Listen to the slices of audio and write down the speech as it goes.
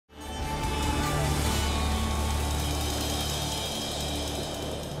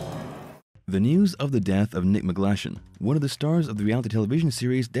The news of the death of Nick McGlashan, one of the stars of the reality television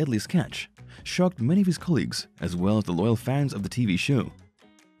series Deadliest Catch, shocked many of his colleagues as well as the loyal fans of the TV show.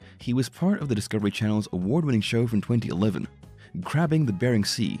 He was part of the Discovery Channel's award-winning show from 2011, crabbing the Bering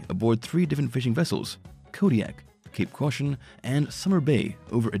Sea aboard 3 different fishing vessels, Kodiak, Cape Caution, and Summer Bay,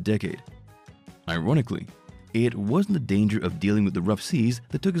 over a decade. Ironically, it wasn't the danger of dealing with the rough seas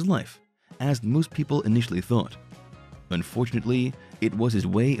that took his life, as most people initially thought. Unfortunately, it was his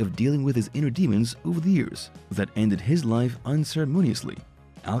way of dealing with his inner demons over the years that ended his life unceremoniously: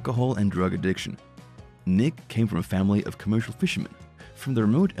 alcohol and drug addiction. Nick came from a family of commercial fishermen from the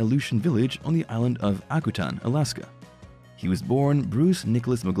remote Aleutian village on the island of Akutan, Alaska. He was born Bruce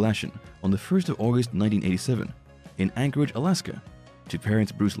Nicholas McGlashan on the 1st of August 1987 in Anchorage, Alaska, to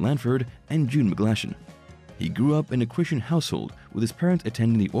parents Bruce Lanford and June McGlashan. He grew up in a Christian household with his parents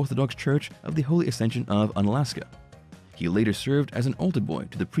attending the Orthodox Church of the Holy Ascension of Unalaska. He later served as an altar boy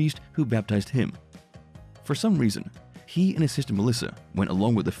to the priest who baptized him. For some reason, he and his sister Melissa went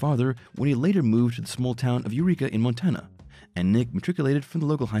along with the father when he later moved to the small town of Eureka in Montana, and Nick matriculated from the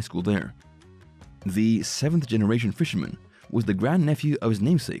local high school there. The 7th-generation fisherman was the grandnephew of his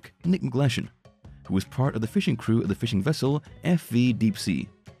namesake, Nick McGlashan, who was part of the fishing crew of the fishing vessel FV Deep Sea,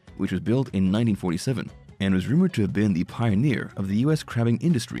 which was built in 1947 and was rumored to have been the pioneer of the U.S. crabbing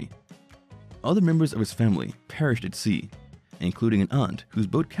industry. Other members of his family perished at sea, including an aunt whose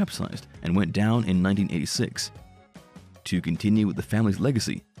boat capsized and went down in 1986. To continue with the family's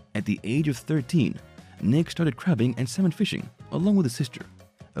legacy, at the age of 13, Nick started crabbing and salmon fishing along with his sister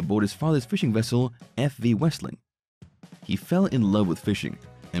aboard his father's fishing vessel FV Westling. He fell in love with fishing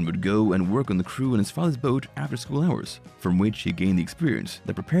and would go and work on the crew on his father's boat after school hours, from which he gained the experience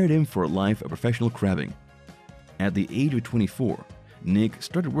that prepared him for a life of professional crabbing. At the age of 24, Nick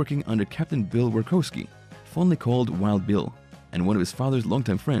started working under Captain Bill Warkowski, fondly called Wild Bill, and one of his father's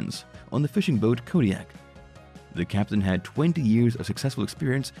longtime friends, on the fishing boat Kodiak. The captain had 20 years of successful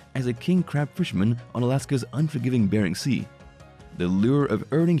experience as a king crab fisherman on Alaska's unforgiving Bering Sea, the lure of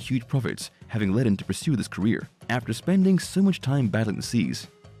earning huge profits having led him to pursue this career. After spending so much time battling the seas,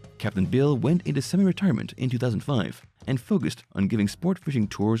 Captain Bill went into semi-retirement in 2005 and focused on giving sport fishing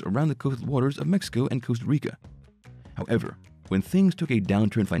tours around the coastal waters of Mexico and Costa Rica. However, when things took a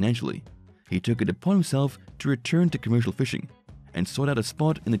downturn financially, he took it upon himself to return to commercial fishing and sought out a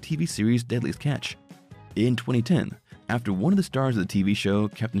spot in the TV series Deadliest Catch. In 2010, after one of the stars of the TV show,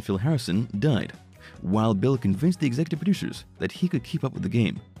 Captain Phil Harrison, died, Wild Bill convinced the executive producers that he could keep up with the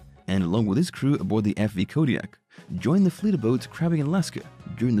game, and along with his crew aboard the FV Kodiak, joined the fleet of boats crabbing in Alaska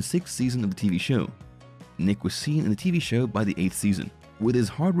during the 6th season of the TV show. Nick was seen in the TV show by the 8th season. With his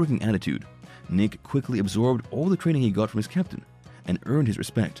hard-working attitude, Nick quickly absorbed all the training he got from his captain and earned his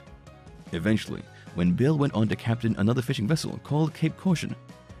respect. Eventually, when Bill went on to captain another fishing vessel called Cape Caution,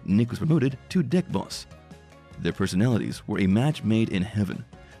 Nick was promoted to deck boss. Their personalities were a match made in heaven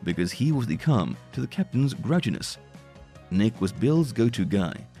because he was the calm to the captain's grouchiness. Nick was Bill's go-to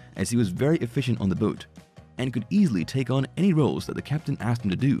guy, as he was very efficient on the boat and could easily take on any roles that the captain asked him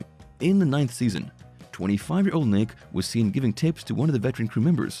to do. In the 9th season, 25-year-old Nick was seen giving tips to one of the veteran crew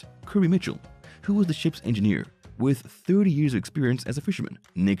members, Kirby Mitchell, who was the ship's engineer. With 30 years of experience as a fisherman,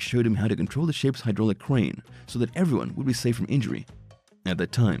 Nick showed him how to control the ship's hydraulic crane so that everyone would be safe from injury. At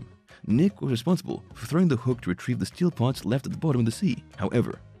that time, Nick was responsible for throwing the hook to retrieve the steel pots left at the bottom of the sea.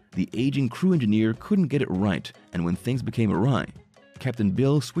 However, the aging crew engineer couldn't get it right, and when things became awry, Captain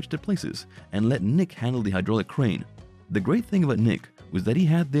Bill switched their places and let Nick handle the hydraulic crane. The great thing about Nick was that he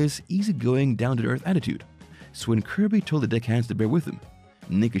had this easygoing, down-to-earth attitude, so when Kirby told the deckhands to bear with him,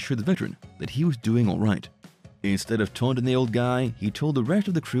 Nick assured the veteran that he was doing all right. Instead of taunting the old guy, he told the rest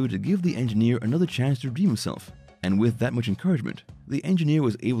of the crew to give the engineer another chance to redeem himself, and with that much encouragement, the engineer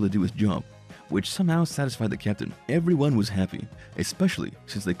was able to do his job, which somehow satisfied the captain. Everyone was happy, especially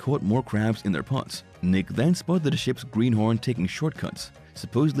since they caught more crabs in their pots. Nick then spotted the ship's greenhorn taking shortcuts,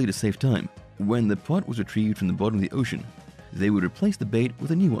 supposedly to save time. When the pot was retrieved from the bottom of the ocean, they would replace the bait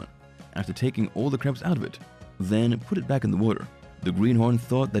with a new one, after taking all the crabs out of it, then put it back in the water. The greenhorn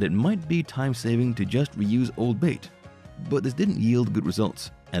thought that it might be time-saving to just reuse old bait, but this didn't yield good results.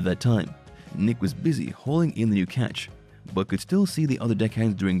 At that time, Nick was busy hauling in the new catch, but could still see the other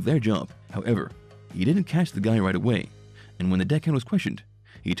deckhands doing their job. However, he didn't catch the guy right away, and when the deckhand was questioned,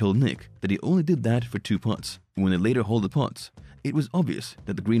 he told Nick that he only did that for 2 pots. When they later hauled the pots, it was obvious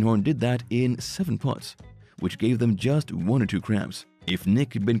that the greenhorn did that in 7 pots, which gave them just 1 or 2 crabs. If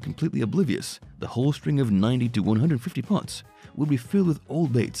Nick had been completely oblivious, the whole string of 90 to 150 pots would be filled with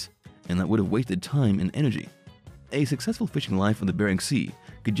old baits, and that would have wasted time and energy. A successful fishing life on the Bering Sea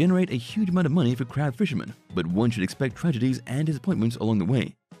could generate a huge amount of money for crab fishermen, but one should expect tragedies and disappointments along the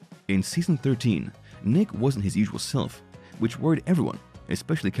way. In Season 13, Nick wasn't his usual self, which worried everyone,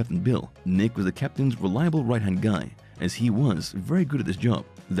 especially Captain Bill. Nick was the captain's reliable right-hand guy, as he was very good at this job.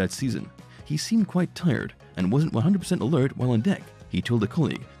 That season, he seemed quite tired and wasn't 100% alert while on deck. He told a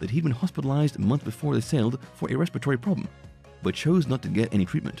colleague that he'd been hospitalized months before they sailed for a respiratory problem, but chose not to get any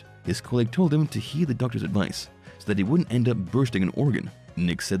treatment. His colleague told him to heed the doctor's advice so that he wouldn't end up bursting an organ.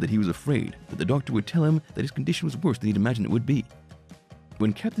 Nick said that he was afraid that the doctor would tell him that his condition was worse than he'd imagined it would be.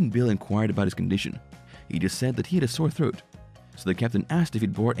 When Captain Bill inquired about his condition, he just said that he had a sore throat, so the captain asked if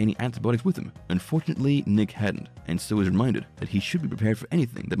he'd brought any antibiotics with him. Unfortunately, Nick hadn't, and so was reminded that he should be prepared for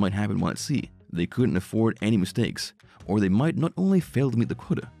anything that might happen while at sea. They couldn't afford any mistakes, or they might not only fail to meet the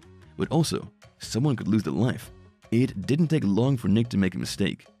quota, but also someone could lose their life. It didn't take long for Nick to make a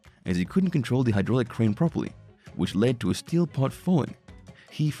mistake, as he couldn't control the hydraulic crane properly, which led to a steel pot falling.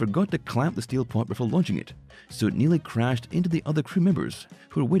 He forgot to clamp the steel pot before launching it, so it nearly crashed into the other crew members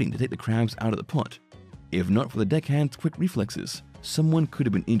who were waiting to take the crabs out of the pot. If not for the deckhand's quick reflexes, someone could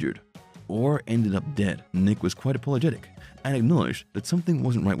have been injured, or ended up dead. Nick was quite apologetic and acknowledged that something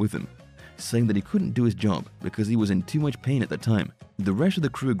wasn't right with him, saying that he couldn't do his job because he was in too much pain at that time. The rest of the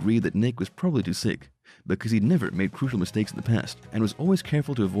crew agreed that Nick was probably too sick, because he'd never made crucial mistakes in the past and was always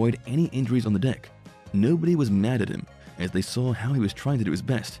careful to avoid any injuries on the deck. Nobody was mad at him, as they saw how he was trying to do his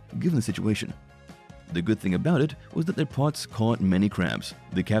best, given the situation. The good thing about it was that their pots caught many crabs.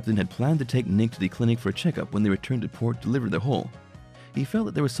 The captain had planned to take Nick to the clinic for a checkup when they returned to port to deliver their haul. He felt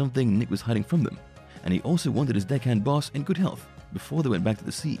that there was something Nick was hiding from them, and he also wanted his deckhand boss in good health before they went back to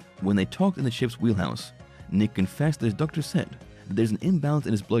the sea. When they talked in the ship's wheelhouse, Nick confessed that his doctor said that there's an imbalance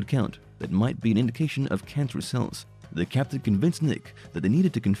in his blood count that might be an indication of cancerous cells. The captain convinced Nick that they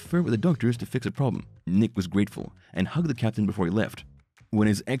needed to confer with the doctors to fix the problem. Nick was grateful and hugged the captain before he left. When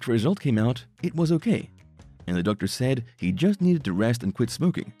his X-ray result came out, it was okay, and the doctor said he just needed to rest and quit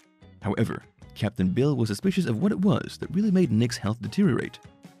smoking. However, Captain Bill was suspicious of what it was that really made Nick's health deteriorate.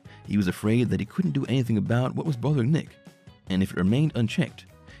 He was afraid that he couldn't do anything about what was bothering Nick, and if it remained unchecked,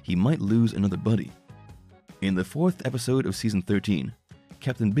 he might lose another buddy. In the 4th episode of Season 13,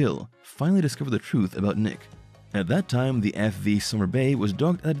 Captain Bill finally discovered the truth about Nick. At that time, the FV Summer Bay was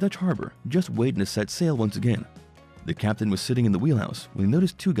docked at a Dutch harbor, just waiting to set sail once again. The captain was sitting in the wheelhouse when he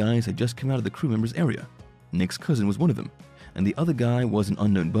noticed 2 guys had just come out of the crew members' area. Nick's cousin was one of them, and the other guy was an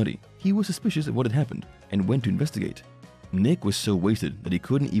unknown buddy. He was suspicious of what had happened and went to investigate. Nick was so wasted that he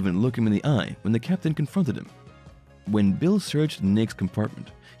couldn't even look him in the eye when the captain confronted him. When Bill searched Nick's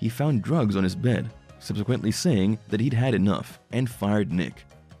compartment, he found drugs on his bed, subsequently saying that he'd had enough and fired Nick.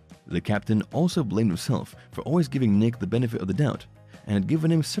 The captain also blamed himself for always giving Nick the benefit of the doubt and had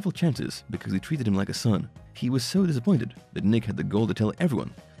given him several chances because he treated him like a son. He was so disappointed that Nick had the gall to tell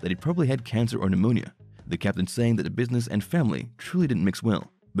everyone that he'd probably had cancer or pneumonia, the captain saying that the business and family truly didn't mix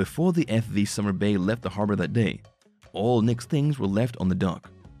well. Before the FV Summer Bay left the harbor that day, all Nick's things were left on the dock.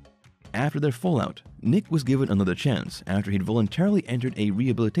 After their fallout, Nick was given another chance after he'd voluntarily entered a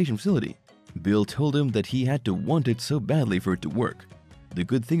rehabilitation facility. Bill told him that he had to want it so badly for it to work. The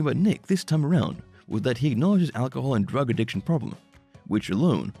good thing about Nick this time around was that he acknowledged his alcohol and drug addiction problem, which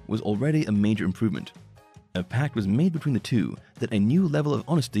alone was already a major improvement. A pact was made between the two that a new level of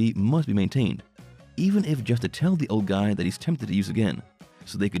honesty must be maintained, even if just to tell the old guy that he's tempted to use again,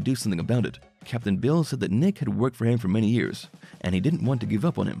 so they could do something about it. Captain Bill said that Nick had worked for him for many years, and he didn't want to give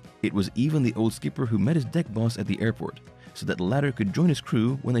up on him. It was even the old skipper who met his deck boss at the airport, so that the latter could join his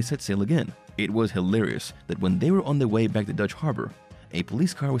crew when they set sail again. It was hilarious that when they were on their way back to Dutch Harbor, a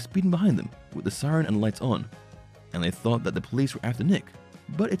police car was speeding behind them with the siren and lights on, and they thought that the police were after Nick,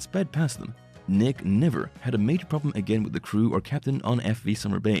 but it sped past them. Nick never had a major problem again with the crew or captain on FV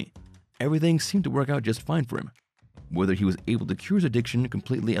Summer Bay. Everything seemed to work out just fine for him. Whether he was able to cure his addiction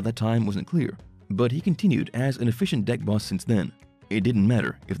completely at that time wasn't clear, but he continued as an efficient deck boss since then. It didn't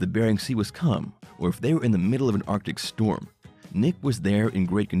matter if the Bering Sea was calm or if they were in the middle of an Arctic storm. Nick was there in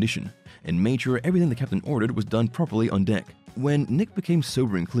great condition and made sure everything the captain ordered was done properly on deck. When Nick became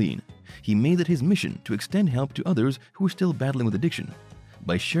sober and clean, he made it his mission to extend help to others who were still battling with addiction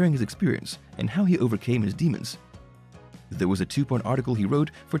by sharing his experience and how he overcame his demons. There was a 2-part article he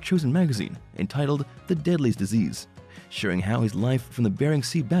wrote for Chosen magazine entitled The Deadliest Disease, sharing how his life from the Bering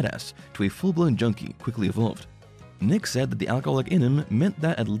Sea badass to a full-blown junkie quickly evolved. Nick said that the alcoholic in him meant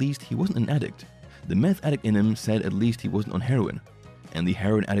that at least he wasn't an addict. The meth addict in him said at least he wasn't on heroin, and the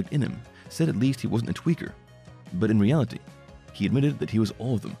heroin addict in him said at least he wasn't a tweaker. But in reality, he admitted that he was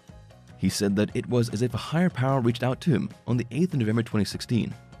all of them. He said that it was as if a higher power reached out to him on the 8th of November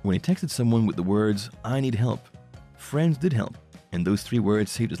 2016 when he texted someone with the words, "I need help." Friends did help, and those 3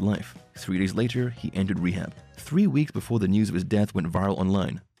 words saved his life. 3 days later, he entered rehab. 3 weeks before the news of his death went viral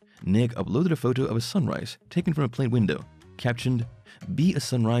online, Nick uploaded a photo of a sunrise taken from a plane window, captioned, "Be a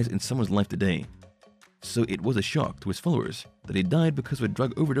sunrise in someone's life today." So it was a shock to his followers that he died because of a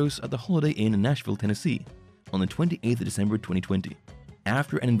drug overdose at the Holiday Inn in Nashville, Tennessee, on the 28th of December 2020.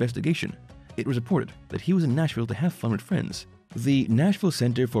 After an investigation, it was reported that he was in Nashville to have fun with friends. The Nashville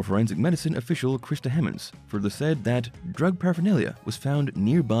Center for Forensic Medicine official Krista Hemmons further said that drug paraphernalia was found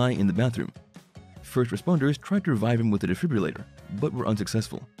nearby in the bathroom. First responders tried to revive him with a defibrillator, but were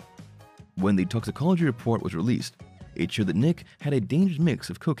unsuccessful. When the toxicology report was released, it showed that Nick had a dangerous mix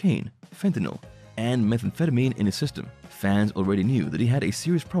of cocaine, fentanyl, and methamphetamine in his system. Fans already knew that he had a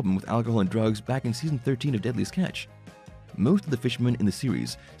serious problem with alcohol and drugs back in season 13 of Deadliest Catch. Most of the fishermen in the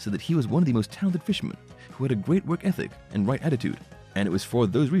series said that he was one of the most talented fishermen who had a great work ethic and right attitude, and it was for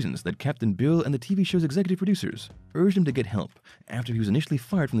those reasons that Captain Bill and the TV show's executive producers urged him to get help after he was initially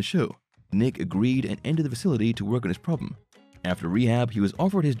fired from the show. Nick agreed and entered the facility to work on his problem. After rehab, he was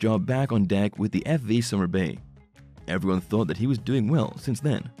offered his job back on deck with the FV Summer Bay. Everyone thought that he was doing well since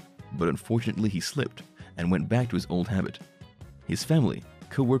then, but unfortunately he slipped and went back to his old habit. His family,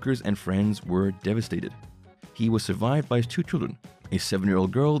 co-workers, and friends were devastated. He was survived by his 2 children, a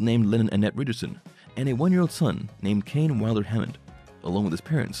 7-year-old girl named Lennon Annette Richardson, and a 1-year-old son named Kane Wilder Hammond, along with his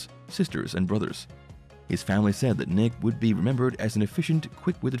parents, sisters, and brothers. His family said that Nick would be remembered as an efficient,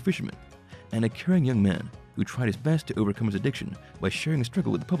 quick-witted fisherman and a caring young man who tried his best to overcome his addiction by sharing his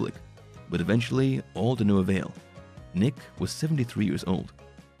struggle with the public, but eventually all to no avail. Nick was 73 years old.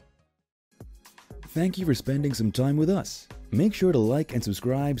 Thank you for spending some time with us. Make sure to like and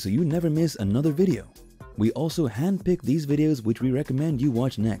subscribe so you never miss another video. We also handpick these videos which we recommend you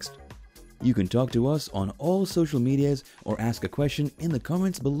watch next. You can talk to us on all social medias or ask a question in the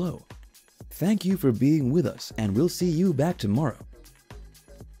comments below. Thank you for being with us, and we'll see you back tomorrow.